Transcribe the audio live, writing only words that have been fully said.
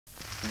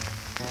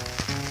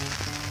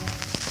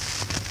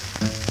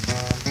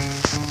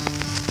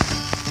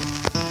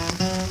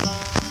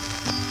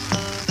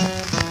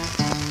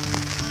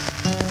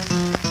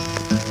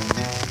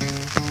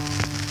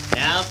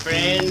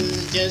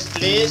Just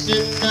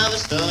listen of a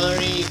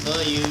story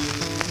for you.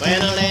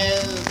 When I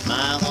left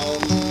my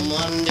home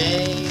one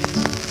day,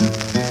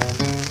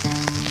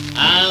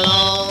 I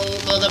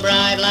longed for the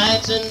bright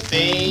lights and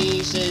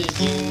faces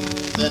you,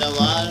 but I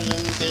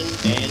wasn't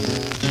content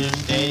to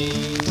stay.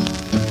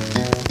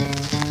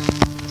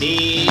 The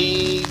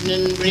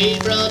evening breeze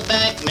brought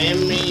back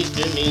memories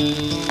to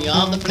me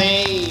of the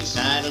place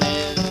I'd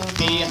left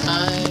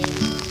behind,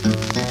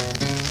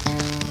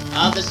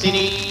 of the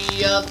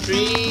city of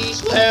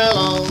trees where I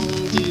long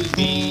to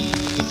be.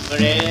 It's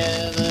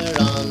forever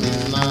on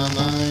my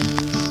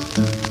mind.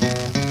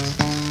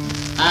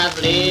 I've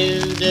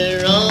lived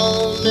a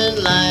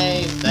roaming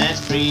life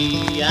that's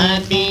free.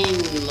 I've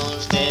been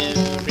most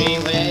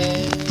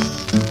everywhere.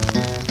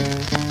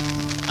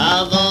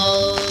 Of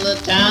all the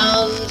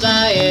towns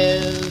I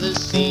ever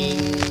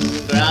seen,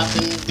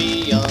 Grafton's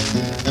beyond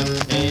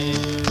compare.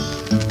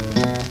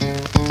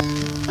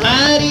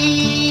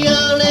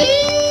 Howdy-o, lady,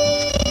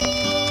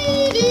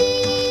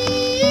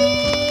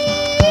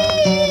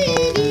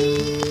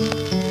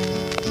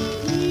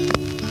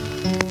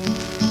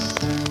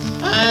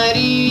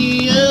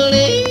 howdy-o,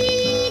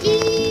 lady,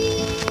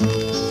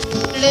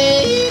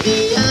 lady,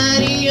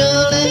 howdy-o,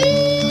 lady.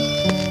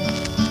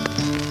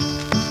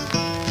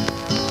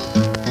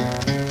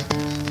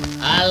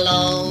 I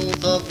long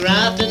for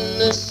Grafton,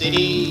 the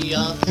city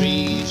of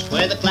trees,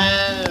 where the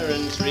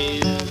Clarence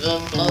River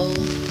flows,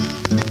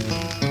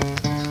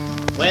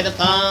 where the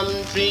palm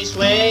trees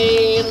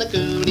sway in the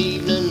cool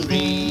evening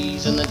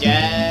breeze and the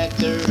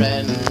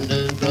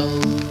jacarandas grow.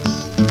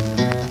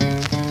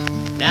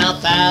 Now,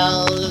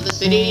 pals of the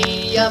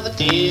city, I've a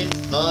tip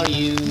for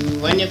you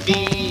when you're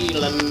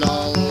feeling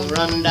all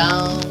run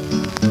down.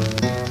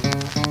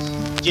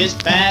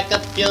 Just pack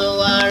up your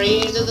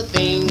worries of the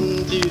thing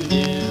to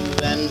do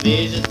and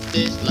visit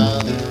this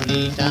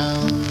lovely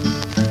town.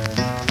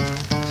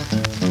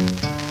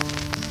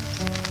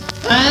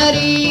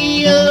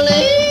 Howdy-o,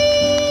 lady,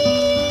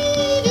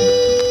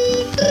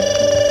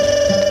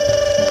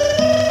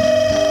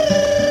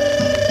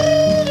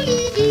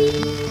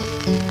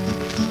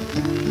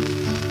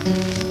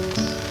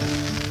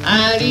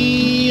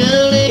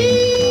 howdy-o,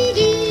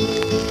 lady,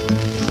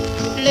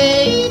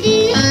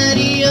 lady,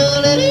 howdy-o,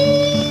 lady.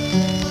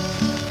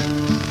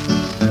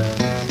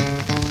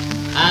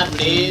 I've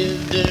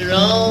lived a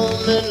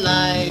roaming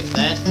life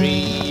that's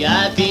free.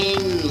 I've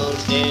been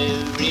most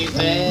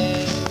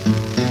everywhere.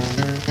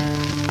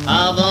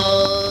 Of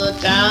all the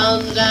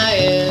towns I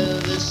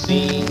ever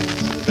seen,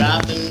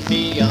 Grafton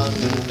beyond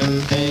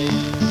compare.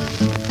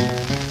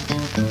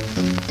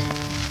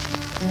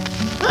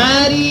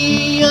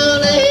 Howdy-o,